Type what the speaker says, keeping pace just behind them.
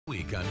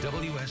Week on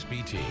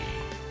WSBT.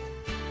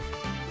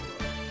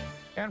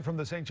 And from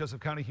the St. Joseph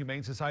County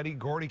Humane Society,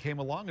 Gordy came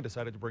along and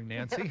decided to bring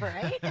Nancy.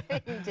 Right,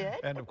 he did.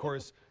 And of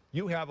course,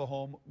 you have a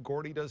home.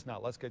 Gordy does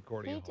not. Let's get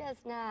Gordy a home. He does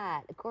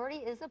not. Gordy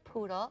is a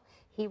poodle.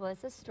 He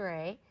was a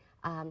stray.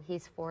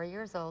 He's 4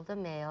 years old, a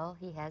male.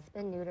 He has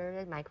been neutered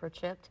and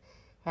microchipped,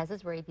 has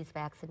his rabies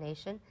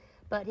vaccination,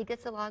 but he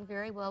gets along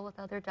very well with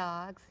other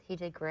dogs. He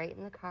did great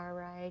in the car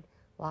ride,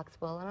 walks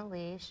well on a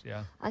leash.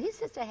 Yeah. He's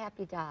just a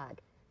happy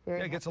dog.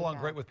 Yeah, he gets along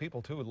great with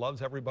people too. He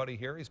loves everybody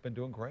here. He's been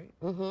doing great.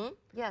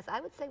 Yes, I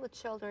would say with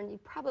children,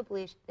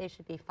 they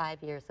should be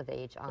 5 years of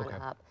age on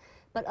up.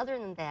 But other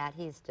than that,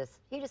 he just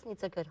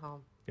needs a good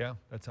home. Yeah,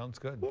 that sounds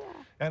good. Yeah.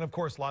 And of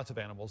course, lots of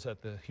animals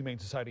at the Humane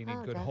Society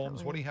need good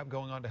homes. What do you have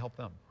going on to help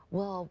them?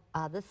 Well,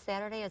 this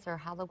Saturday is our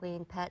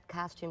Halloween pet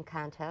costume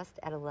contest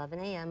at 11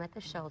 a.m. at the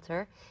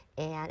shelter,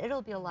 and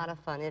it'll be a lot of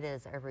fun. It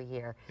is every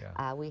year.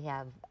 Yeah. We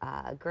have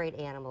great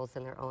animals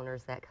and their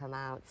owners that come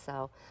out.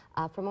 So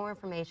for more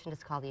information,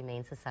 just call the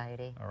Humane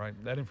Society. All right.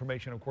 That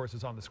information, of course,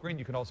 is on the screen.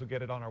 You can also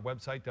get it on our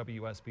website,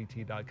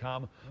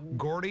 WSBT.com.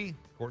 Gordy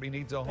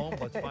needs a home.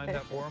 Let's find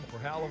that for him for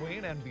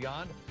Halloween and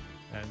beyond.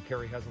 And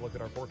Carrie has a look at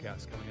our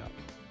forecast coming up.